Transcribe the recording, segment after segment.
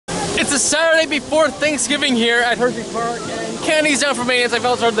It's a Saturday before Thanksgiving here at Hersheypark, and candy's down for maintenance. I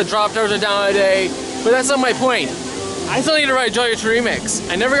felt sorry the drop towers are down today, but that's not my point. I still need to ride Joyous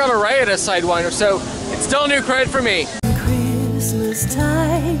Remix. I never got a ride at a Sidewinder, so it's still a new credit for me. Christmas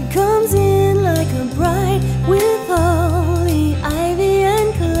tide comes in like a bride with holly, ivy,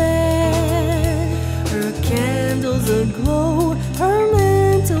 and Claire. Her candles aglow, her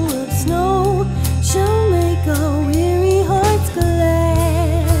mantle of snow shall make our weary hearts glad.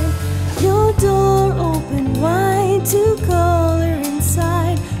 Your door open wide to call her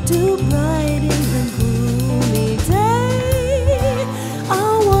inside, to brighten the gloomy day.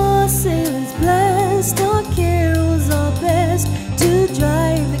 Our wassail's blessed, our carols are best to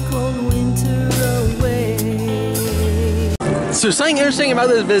drive the cold winter away. So something interesting about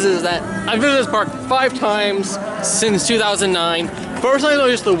this visit is that I've visited this park 5 times since 2009. First time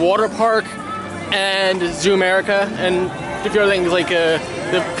was just the water park and Zoo America, and a few other things like the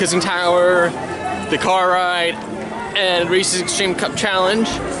Kissing Tower, the car ride, and Reese's Extreme Cup Challenge.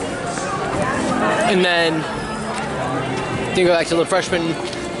 And then then go back to the freshman.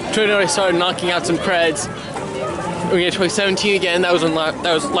 2020 I started knocking out some creds. We get 2017 again. That was when Laff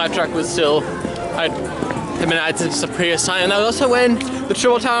Trakk was still had been added to the previous time. And that was also when the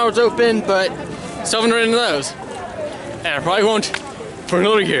Triple Tower was open, but still haven't ridden into those. And I probably won't for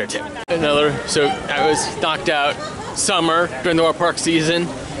another year or two. So I was knocked out summer during the water park season,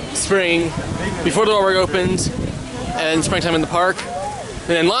 spring before the water park opens, and springtime in the park. And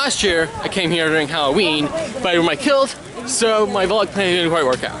then last year I came here during Halloween, but I got killed, so my vlog plan didn't quite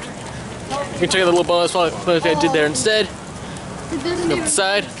work out. You can check out the little bonus vlog I did there instead. Go up the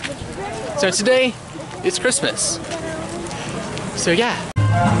side. So today it's Christmas. So yeah.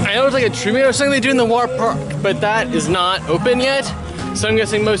 I know it's like a tree meet or something they do in the water park, but that is not open yet. So I'm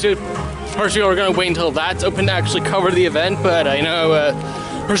guessing most of Hersheypark are going to wait until that's open to actually cover the event. But I know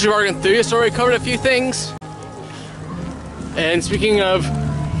Hersheypark enthusiasts already covered a few things. And speaking of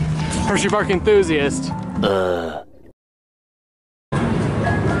Hersheypark enthusiasts, the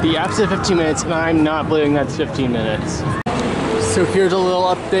app said 15 minutes, and I'm not believing that's 15 minutes. So here's a little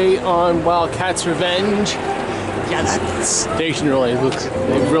update on Wildcat's Revenge. Yeah, that station really looks,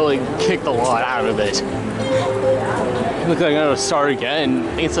 they really kicked a lot out of it. It looks like I'm gonna start again.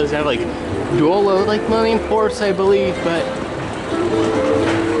 I think it says they have like dual load like million ports, I believe, but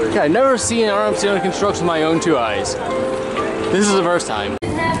yeah, I've never seen an RMC under construction with my own 2 eyes. This is the first time.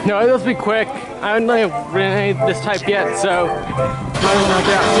 No, let's be quick. I haven't really ridden any of this type yet, so might as well knock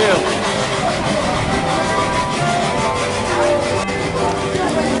it out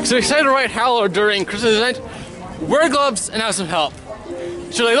too. So excited to ride Howler during Christmas event. Wear gloves and have some help.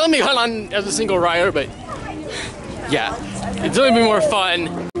 Should they let me hunt on as a single rider, but yeah, it's gonna be more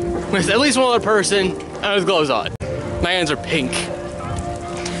fun with at least one other person and with gloves on. My hands are pink.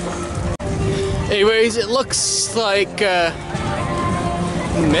 Anyways, it looks like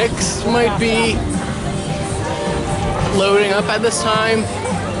Mix'd might be loading up at this time,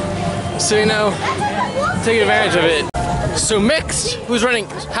 so you know, take advantage of it. So Mix'd was running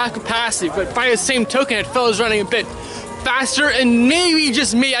half capacity, but by the same token, it felt it was running a bit faster, and maybe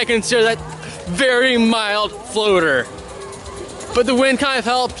just me, I consider that very mild floater. But the wind kind of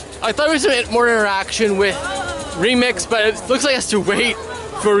helped. I thought there was a bit more interaction with Remix, but it looks like it has to wait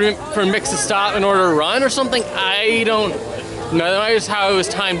for Mix to stop in order to run or something. I don't know. That's just how it was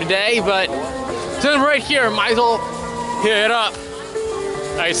timed today, but since I'm right here, might as well hit it up.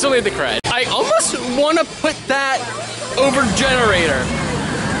 I still need the cred. I almost want to put that over generator.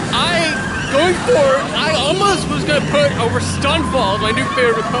 Going forward, I almost was gonna put over Stunfall, my new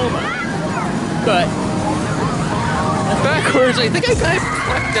favorite Vekoma. But backwards, I think I kind of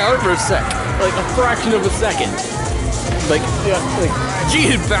blacked out for a sec, like a fraction of a second. Like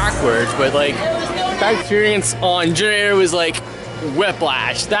cheated backwards, but like that experience on generator was like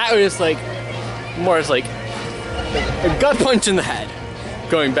whiplash. That was like more as like a gut punch in the head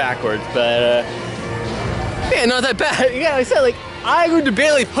going backwards, but yeah, not that bad. Yeah, like I said, like I would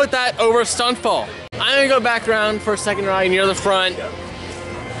debatably put that over Stunfall. I'm gonna go back around for a second ride near the front,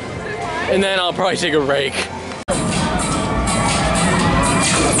 and then I'll probably take a break.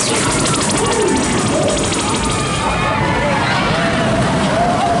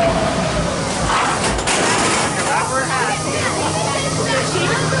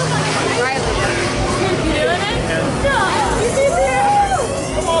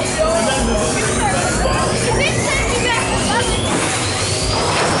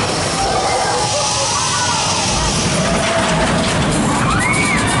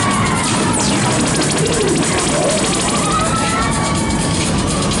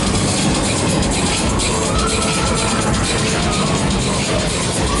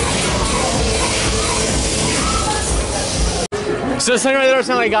 So this thing right there is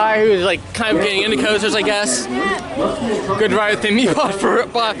kind of a guy who's like kind of getting into coasters, I guess. Good ride with him. He bought for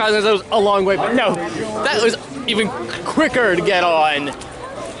 5 minutes. That was a long way, but no, that was even quicker to get on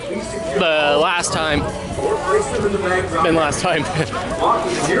the last time than last time.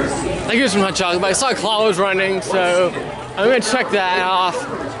 I gave some hot chocolate, but I saw Claw was running, so I'm gonna check that off.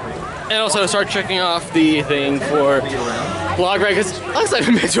 And also start checking off the thing for vlog ride, because last time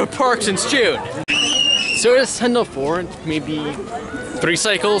I've been to a park since June. So it's 10 to 4, maybe 3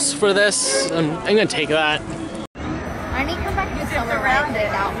 cycles for this. I'm gonna take that. I need to come back to summer around it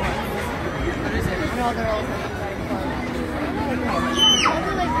out one.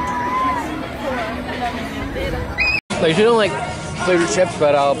 I usually don't like flavored chips,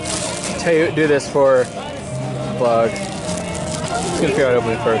 but I'll do this for vlog. Just gonna figure out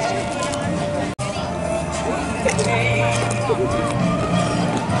opening first.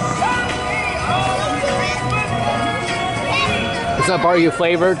 It's not barbecue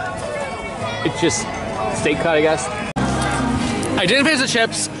flavored. It's just steak cut, I guess. I didn't finish the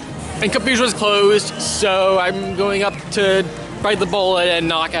chips, and Capiche was closed, so I'm going up to bite the bullet and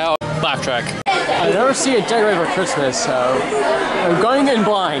knock out Laff Trakk. I never see it decorated for Christmas, so I'm going in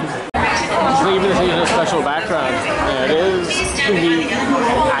blind. Even if it's a special background, and it is going to be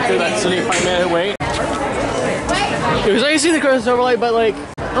after that 75-minute wait. It was nice to see the Christmas overlay, but like,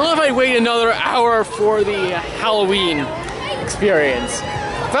 I don't know if I'd wait another hour for the Halloween experience.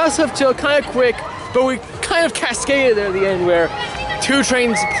 Fast enough till kind of quick, but we kind of cascaded there at the end where 2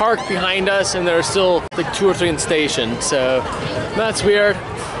 trains parked behind us and there are still like 2 or 3 in the station, so that's weird.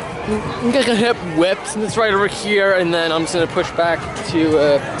 I'm gonna hit whips and it's right over here, and then I'm just gonna push back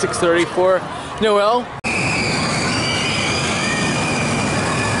to 6:30 for Noel.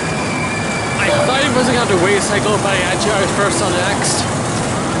 I thought he wasn't gonna have to wait a cycle, but I was first on next.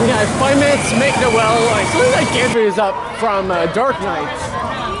 We got 5 minutes to make Noel. I still think that Gantry is up from Dark Nights.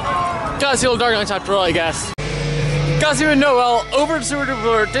 Gotta see a little Dark Nights after all, I guess. Gotta see with Noel over to Sooper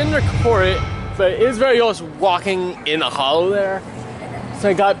Dooper. Didn't record it, but it is very close walking in the hollow there. So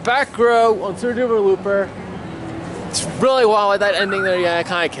I got back row on Sooper Dooper Looper. It's really wild with that ending there. Yeah, it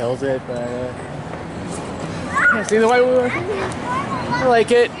kind of kills it, but yeah, see the white one? I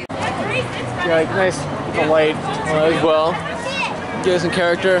like it. Yeah, like nice the light as well. Give it some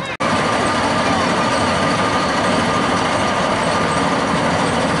character.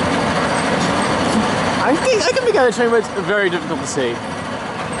 I think I can make out the train, but it's very difficult to see.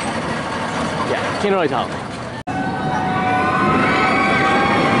 Yeah, can't really tell.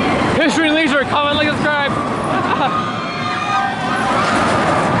 History and Leisure, comment, like, subscribe.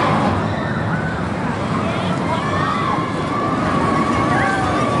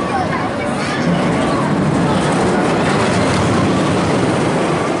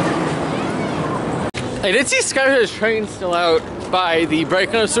 I did see Skyler's train still out by the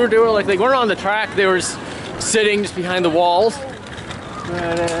break on Sooper Dooper. Like, they weren't on the track, they were sitting just behind the walls.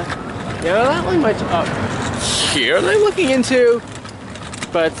 But yeah, that one might up here they're looking into.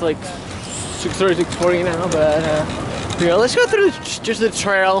 But it's like 6:30, 6:40 now, but yeah, let's go through just the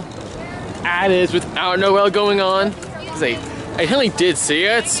trail as is without Noel going on. Cause I definitely did see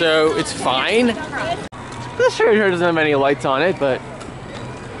it, so it's fine. This sure doesn't have any lights on it, but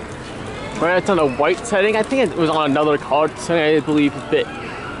right, it's on a white setting. I think it was on another colored setting, I believe, a bit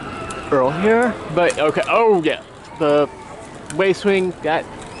earlier. But okay, oh yeah, the wave swing, that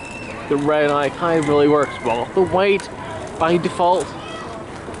the red eye kind of really works well. The white by default.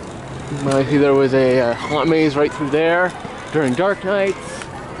 I see there was a haunt maze right through there during Dark Nights.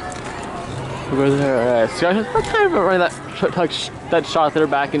 Over there, kind of around that shot there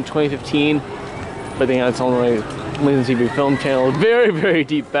back in 2015. But then it's on the Lazy TV film channel, very, very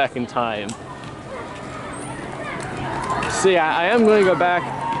deep back in time. So yeah, I am going to go back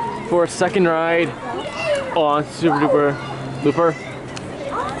for a second ride on Sooper Dooper Looper.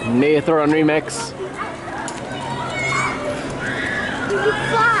 Nathan remix.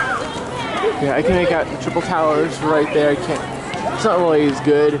 Yeah, I can make out the triple towers right there. It's not really as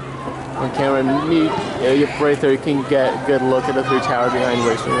good on camera. Right there, you can get a good look at the 3 tower behind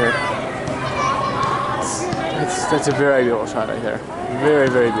racing here. That's a very beautiful shot right there. Very,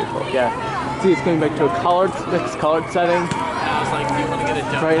 very beautiful. Yeah. See, it's going back to a colored setting.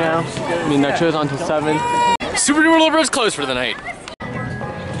 Right now. I mean, that show's on until 7. Sooper Dooper Looper is closed for the night.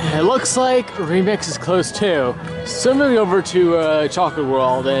 It looks like Remix is closed too. So I'm moving over to Chocolate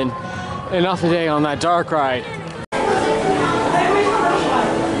World and off the day on that dark ride.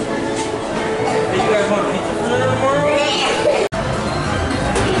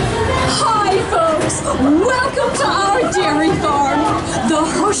 Hi folks, welcome to our dairy farm, the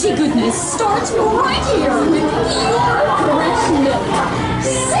Hershey goodness starts right here with your fresh milk.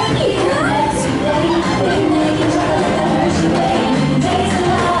 Sing it!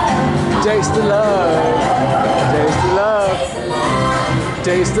 Taste the love. Taste the love.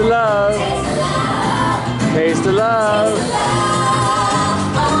 Taste the love. Taste the love.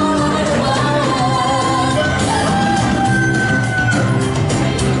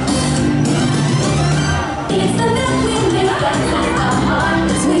 It's the milk we make that sets our heart.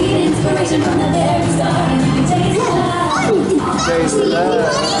 Sweet inspiration from the very start. Taste the love. Taste the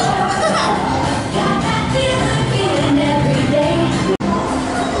love. Got that feeling every day.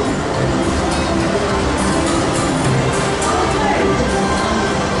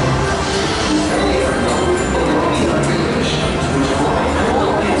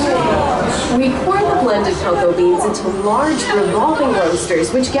 We pour the blended cocoa beans into large revolving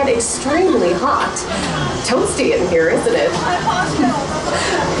roasters, which get extremely hot. Toasty in here, isn't it?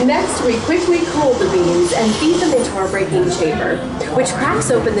 Next, we quickly cool the beans and feed them into our breaking chamber, which cracks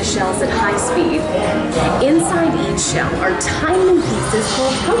open the shells at high speed. Inside each shell are tiny pieces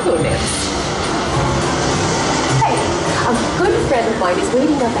called cocoa nibs. Hey, a good friend of mine is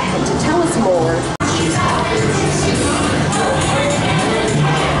waiting up ahead to tell us more.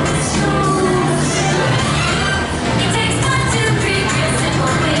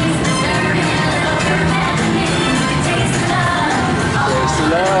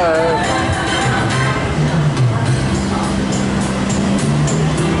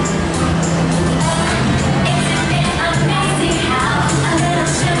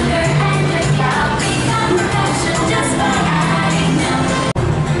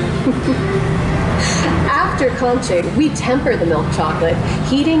 After conching, we temper the milk chocolate,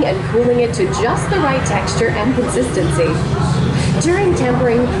 heating and cooling it to just the right texture and consistency. During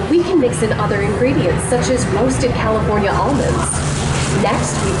tempering, we can mix in other ingredients such as roasted California almonds.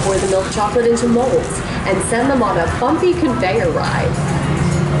 Next, we pour the milk chocolate into molds and send them on a bumpy conveyor ride.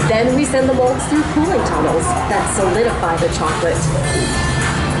 Then we send the molds through cooling tunnels that solidify the chocolate.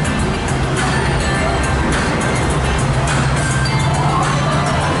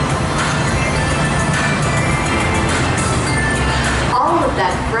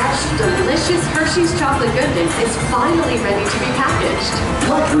 That fresh, delicious Hershey's chocolate goodness is finally ready to be packaged.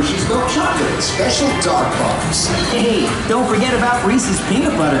 Like Hershey's milk chocolate, special dark bars. Hey, don't forget about Reese's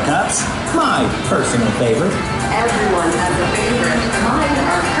peanut butter cups, my personal favorite. Everyone has a favorite. Mine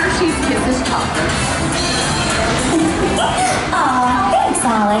are Hershey's Kisses chocolate. Aw, thanks,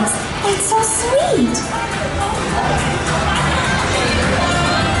 Alex. That's so sweet.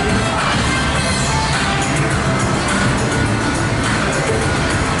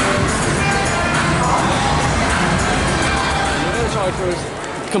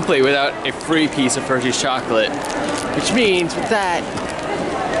 Complete without a free piece of Hershey's chocolate, which means with that,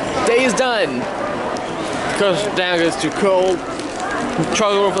 day is done. Goes down, goes too cold.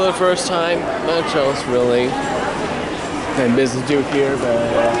 Chocolate for the first time. Not else really. Got business to do here,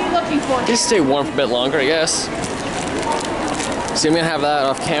 but just stay warm for a bit longer, I guess. See, I'm gonna have that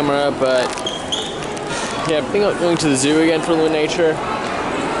off camera, but yeah, I think I'm going to the zoo again for a little nature.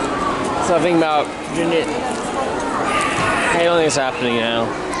 So I'm thinking about doing it. I don't think it's happening now.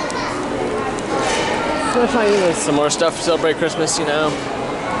 I'm gonna try doing some more stuff to celebrate Christmas, you know.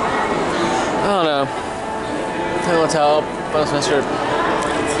 I don't know. I don't tell. Final semester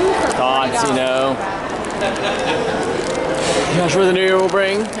thoughts, you know. Not sure what the new year will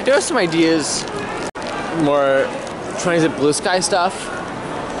bring. I do have some ideas, more transit blue sky stuff.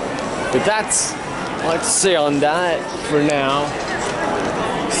 But that's all I have to say on that for now.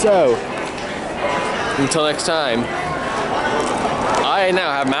 So, until next time. I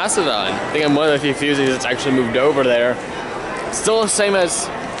now have Mastodon. I think I'm one of the few users that's actually moved over there. Still the same as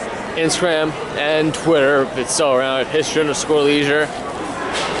Instagram and Twitter. It's still around at history_leisure.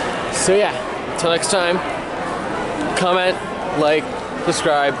 So yeah, until next time, comment, like,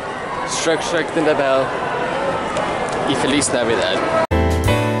 subscribe, strike the bell. Y Feliz Navidad.